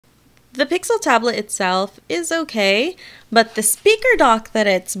The Pixel tablet itself is okay, but the speaker dock that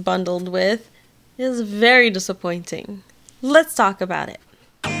it's bundled with is very disappointing. Let's talk about it.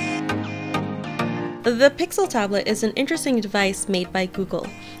 The Pixel tablet is an interesting device made by Google.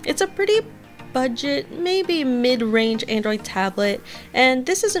 It's a pretty budget, maybe mid-range Android tablet, and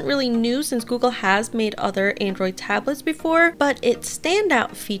this isn't really new since Google has made other Android tablets before, but its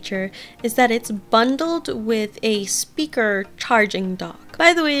standout feature is that it's bundled with a speaker charging dock.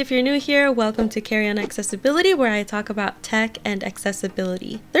 By the way, if you're new here, welcome to Carrie on Accessibility, where I talk about tech and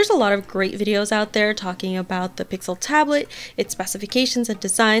accessibility. There's a lot of great videos out there talking about the Pixel tablet, its specifications and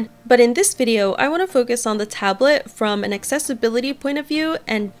design, but in this video, I want to focus on the tablet from an accessibility point of view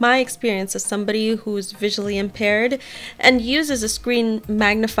and my experience as somebody who's visually impaired and uses a screen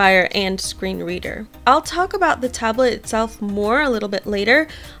magnifier and screen reader. I'll talk about the tablet itself more a little bit later,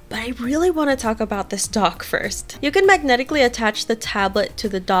 but I really want to talk about this dock first. You can magnetically attach the tablet to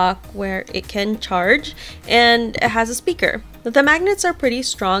the dock where it can charge, and it has a speaker. The magnets are pretty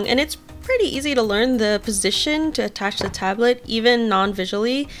strong, and it's pretty easy to learn the position to attach the tablet, even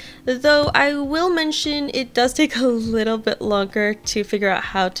non-visually, though I will mention it does take a little bit longer to figure out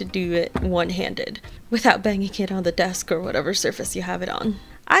how to do it one-handed, without banging it on the desk or whatever surface you have it on.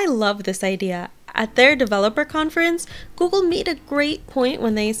 I love this idea. At their developer conference, Google made a great point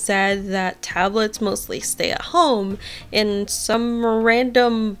when they said that tablets mostly stay at home in some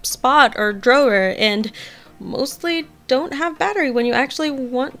random spot or drawer and mostly don't have battery when you actually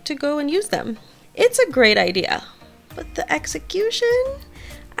want to go and use them. It's a great idea, but the execution,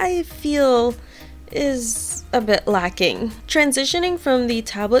 I feel, is a bit lacking. Transitioning from the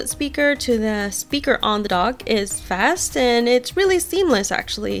tablet speaker to the speaker on the dock is fast and it's really seamless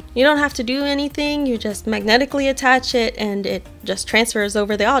actually. You don't have to do anything, you just magnetically attach it and it just transfers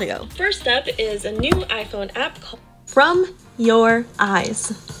over the audio. First up is a new iPhone app called From Your Eyes.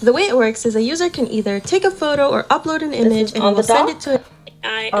 The way it works is a user can either take a photo or upload an image and it will send it to an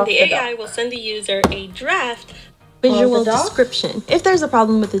AI, and the AI will send the user a draft visual description. If there's a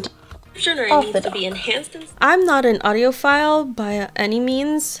problem with the or it needs to be enhanced. I'm not an audiophile by any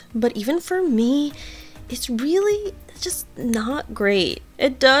means, but even for me, it's really just not great.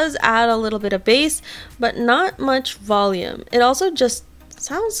 It does add a little bit of bass, but not much volume. It also just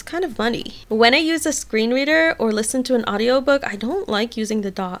sounds kind of muddy. When I use a screen reader or listen to an audiobook, I don't like using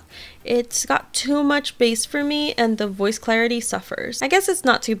the dock. It's got too much bass for me and the voice clarity suffers. I guess it's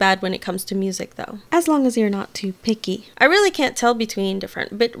not too bad when it comes to music though, as long as you're not too picky. I really can't tell between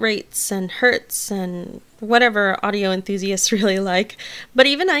different bit rates and hertz and whatever audio enthusiasts really like, but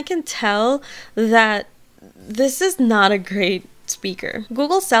even I can tell that this is not a great speaker.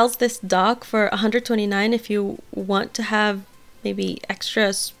 Google sells this dock for $129 if you want to have maybe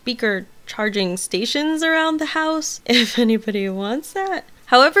extra speaker charging stations around the house, if anybody wants that.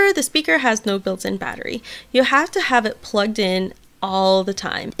 However, the speaker has no built-in battery. You have to have it plugged in all the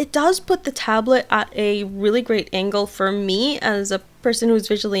time. It does put the tablet at a really great angle for me as a person who's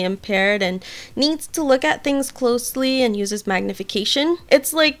visually impaired and needs to look at things closely and uses magnification.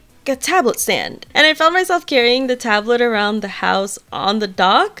 It's like a tablet stand. And I found myself carrying the tablet around the house on the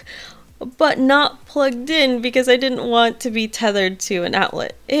dock, but not plugged in because I didn't want to be tethered to an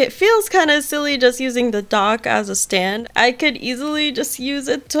outlet. It feels kind of silly just using the dock as a stand. I could easily just use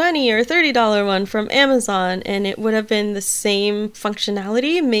a $20 or $30 one from Amazon and it would have been the same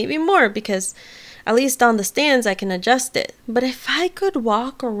functionality, maybe more, because at least on the stands I can adjust it. But if I could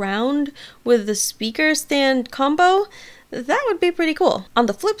walk around with the speaker stand combo, that would be pretty cool. On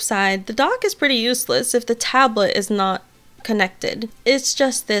the flip side, the dock is pretty useless if the tablet is not connected. It's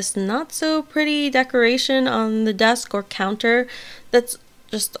just this not so pretty decoration on the desk or counter that's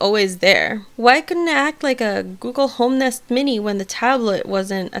just always there. Why couldn't it act like a Google Home Nest Mini when the tablet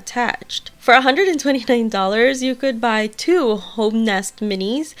wasn't attached? For $129, you could buy 2 Home Nest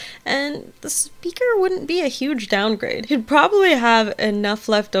Minis and the speaker wouldn't be a huge downgrade. You'd probably have enough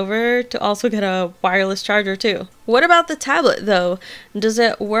left over to also get a wireless charger too. What about the tablet though? Does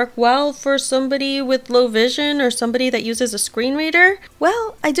it work well for somebody with low vision or somebody that uses a screen reader?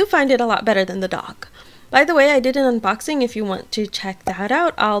 Well, I do find it a lot better than the dock. By the way, I did an unboxing. If you want to check that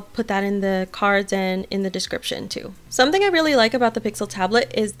out, I'll put that in the cards and in the description too. Something I really like about the Pixel tablet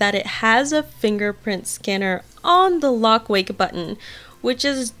is that it has a fingerprint scanner on the lock wake button, which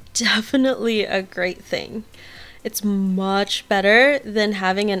is definitely a great thing. It's much better than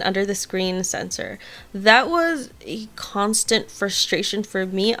having an under the screen sensor. That was a constant frustration for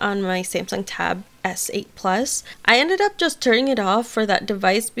me on my Samsung Tab S8 Plus. I ended up just turning it off for that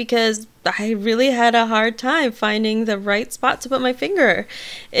device because I really had a hard time finding the right spot to put my finger.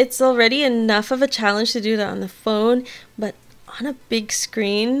 It's already enough of a challenge to do that on the phone, but on a big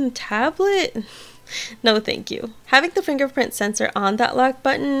screen tablet? No, thank you. Having the fingerprint sensor on that lock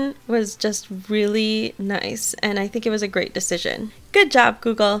button was just really nice, and I think it was a great decision. Good job,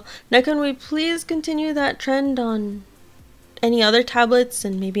 Google. Now can we please continue that trend on any other tablets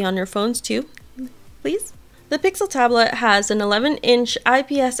and maybe on your phones too, please? The Pixel tablet has an 11-inch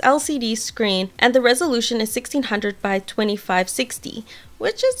IPS LCD screen, and the resolution is 1600 by 2560,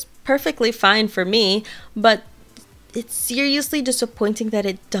 which is perfectly fine for me, but it's seriously disappointing that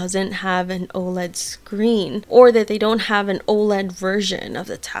it doesn't have an OLED screen, or that they don't have an OLED version of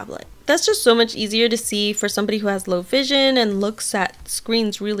the tablet. That's just so much easier to see for somebody who has low vision and looks at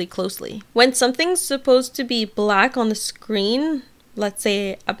screens really closely. When something's supposed to be black on the screen, let's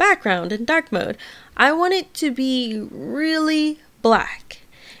say a background in dark mode, I want it to be really black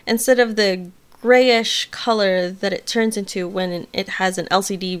instead of the grayish color that it turns into when it has an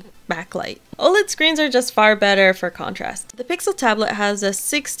LCD backlight. OLED screens are just far better for contrast. The Pixel tablet has a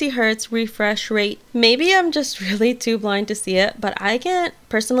 60 Hz refresh rate. Maybe I'm just really too blind to see it, but I can't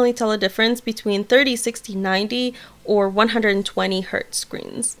personally tell a difference between 30, 60, 90 or 120 Hz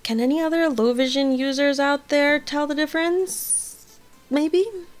screens. Can any other low vision users out there tell the difference? Maybe?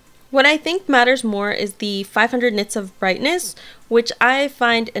 What I think matters more is the 500 nits of brightness, which I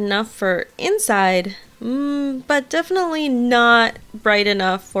find enough for inside, but definitely not bright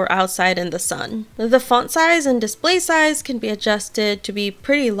enough for outside in the sun. The font size and display size can be adjusted to be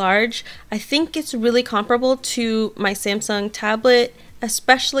pretty large. I think it's really comparable to my Samsung tablet,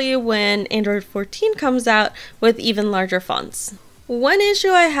 especially when Android 14 comes out with even larger fonts. One issue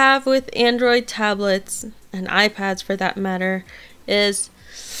I have with Android tablets, and iPads for that matter, is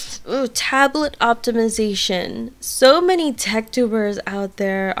tablet optimization. So many tech tubers out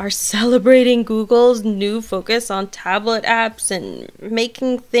there are celebrating Google's new focus on tablet apps and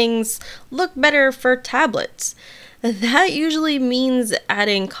making things look better for tablets. That usually means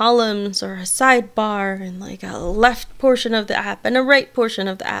adding columns or a sidebar and like a left portion of the app and a right portion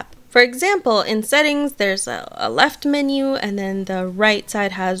of the app. For example, in settings, there's a left menu, and then the right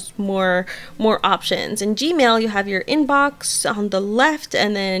side has more options. In Gmail, you have your inbox on the left,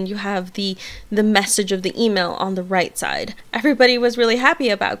 and then you have the message of the email on the right side. Everybody was really happy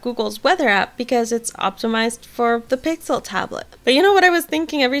about Google's weather app because it's optimized for the Pixel tablet. But you know what I was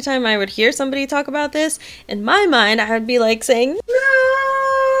thinking every time I would hear somebody talk about this? In my mind, I would be like saying, no!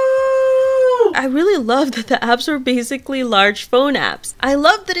 I really love that the apps were basically large phone apps. I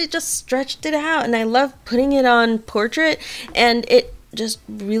love that it just stretched it out, and I love putting it on portrait, and it just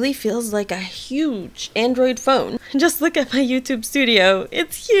really feels like a huge Android phone. Just look at my YouTube studio.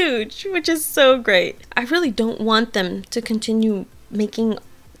 It's huge, which is so great. I really don't want them to continue making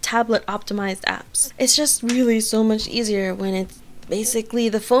tablet optimized apps. It's just really so much easier when it's basically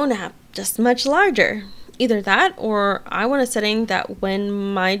the phone app, just much larger. Either that, or I want a setting that when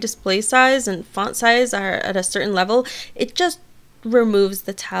my display size and font size are at a certain level, it just removes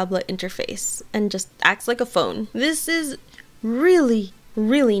the tablet interface and just acts like a phone. This is really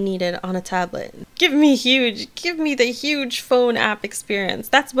needed on a tablet. Give me the huge phone app experience.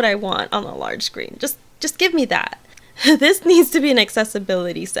 That's what I want on a large screen. Just give me that. This needs to be an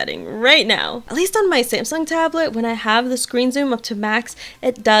accessibility setting right now. At least on my Samsung tablet, when I have the screen zoom up to max,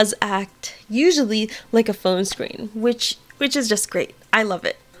 it does act usually like a phone screen, which is just great. I love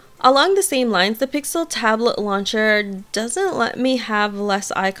it. Along the same lines, the Pixel tablet launcher doesn't let me have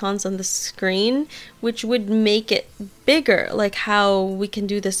less icons on the screen, which would make it bigger, like how we can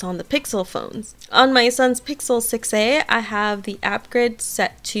do this on the Pixel phones. On my son's Pixel 6a, I have the app grid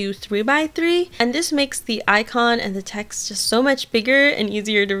set to 3x3, and this makes the icon and the text just so much bigger and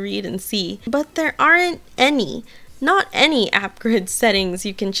easier to read and see. But there aren't not any app grid settings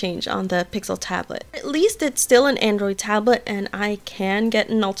you can change on the Pixel tablet. At least it's still an Android tablet, and I can get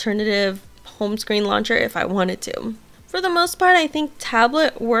an alternative home screen launcher if I wanted to. For the most part, I think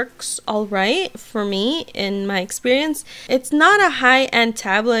tablet works alright for me in my experience. It's not a high-end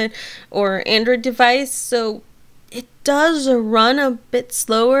tablet or Android device, so it does run a bit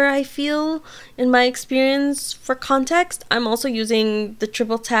slower, I feel, in my experience. For context, I'm also using the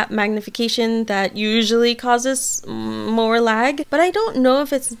triple tap magnification that usually causes more lag, but I don't know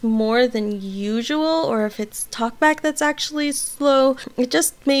if it's more than usual or if it's TalkBack that's actually slow. It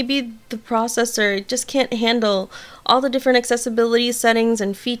just maybe the processor just can't handle all the different accessibility settings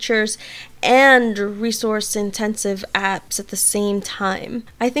and features and resource-intensive apps at the same time.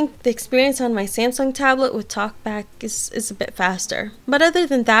 I think the experience on my Samsung tablet with TalkBack is a bit faster. But other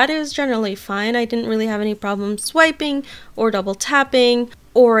than that, it was generally fine. I didn't really have any problems swiping or double tapping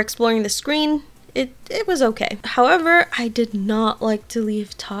or exploring the screen. it was okay. However, I did not like to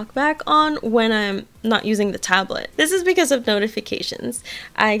leave TalkBack on when I'm not using the tablet. This is because of notifications.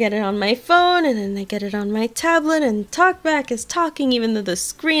 I get it on my phone and then I get it on my tablet, and TalkBack is talking even though the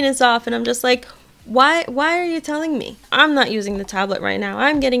screen is off, and I'm just like, why are you telling me? I'm not using the tablet right now.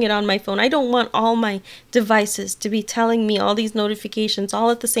 I'm getting it on my phone. I don't want all my devices to be telling me all these notifications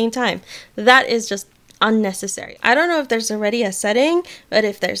all at the same time. That is just unnecessary. I don't know if there's already a setting, but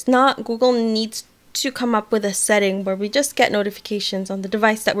if there's not, Google needs to come up with a setting where we just get notifications on the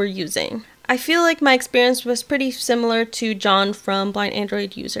device that we're using. I feel like my experience was pretty similar to John from Blind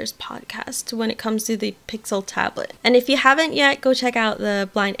Android Users podcast when it comes to the Pixel tablet. And if you haven't yet, go check out the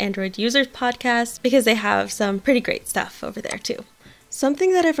Blind Android Users podcast because they have some pretty great stuff over there too.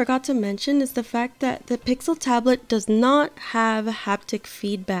 Something that I forgot to mention is the fact that the Pixel tablet does not have haptic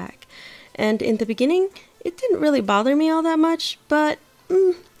feedback. And in the beginning, it didn't really bother me all that much, but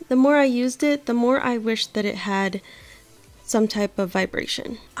the more I used it, the more I wished that it had some type of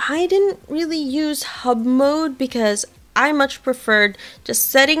vibration. I didn't really use hub mode because I much preferred just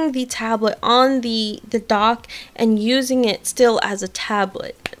setting the tablet on the dock and using it still as a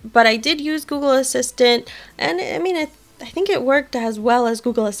tablet. But I did use Google Assistant, and I mean, I think it worked as well as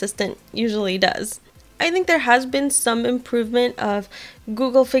Google Assistant usually does. I think there has been some improvement of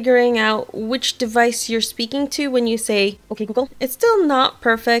Google figuring out which device you're speaking to when you say, "Okay, Google." It's still not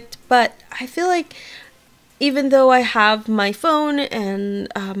perfect, but I feel like even though I have my phone and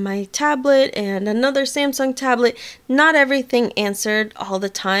my tablet and another Samsung tablet, not everything answered all the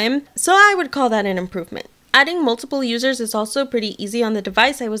time. So I would call that an improvement. Adding multiple users is also pretty easy on the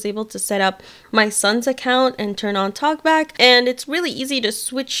device. I was able to set up my son's account and turn on TalkBack, and it's really easy to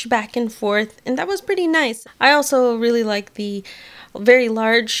switch back and forth, and that was pretty nice. I also really like the very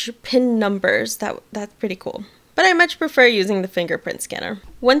large pin numbers. That's pretty cool. But I much prefer using the fingerprint scanner.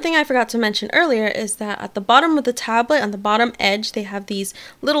 One thing I forgot to mention earlier is that at the bottom of the tablet, on the bottom edge, they have these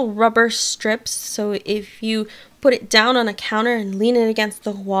little rubber strips. So if you put it down on a counter and lean it against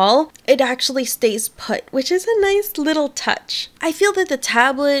the wall, it actually stays put, which is a nice little touch. I feel that the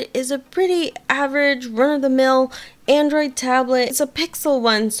tablet is a pretty average, run-of-the-mill Android tablet. It's a Pixel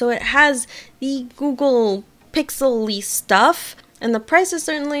one, so it has the Google Pixel-y stuff. And the price is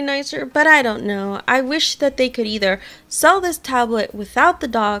certainly nicer, but I don't know. I wish that they could either sell this tablet without the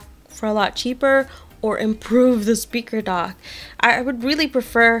dock for a lot cheaper or improve the speaker dock. I would really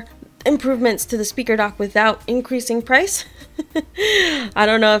prefer improvements to the speaker dock without increasing price. I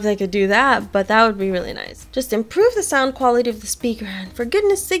don't know if they could do that, but that would be really nice. Just improve the sound quality of the speaker, and for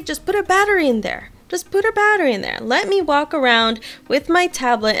goodness sake, just put a battery in there. Just put a battery in there. Let me walk around with my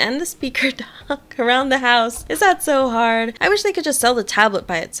tablet and the speaker dock around the house. Is that so hard? I wish they could just sell the tablet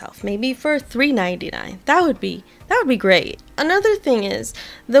by itself, maybe for $3.99. That would be great. Another thing is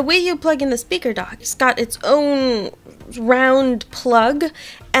the way you plug in the speaker dock. It's got its own round plug,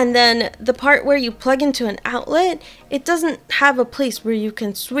 and then the part where you plug into an outlet, it doesn't have a place where you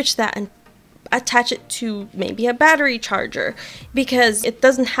can switch that and attach it to maybe a battery charger because it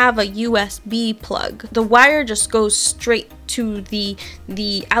doesn't have a USB plug. The wire just goes straight to the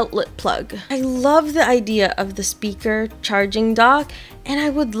outlet plug. I love the idea of the speaker charging dock, and I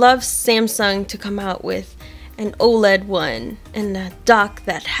would love Samsung to come out with an OLED one and a dock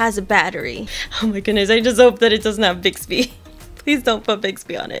that has a battery. Oh my goodness, I just hope that it doesn't have Bixby. Please don't put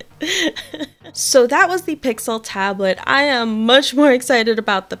Bixby on it. So that was the Pixel tablet. I am much more excited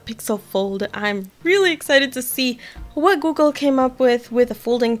about the Pixel Fold. I'm really excited to see what Google came up with a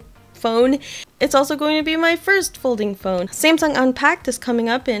folding phone. It's also going to be my first folding phone. Samsung Unpacked is coming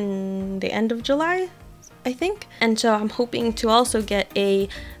up in the end of July, I think. And so I'm hoping to also get a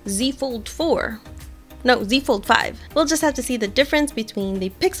Z Fold 4. No, Z Fold 5. We'll just have to see the difference between the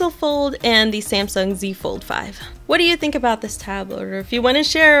Pixel Fold and the Samsung Z Fold 5. What do you think about this tablet? Or if you want to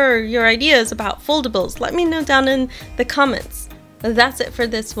share your ideas about foldables, let me know down in the comments. That's it for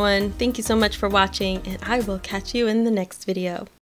this one. Thank you so much for watching, and I will catch you in the next video.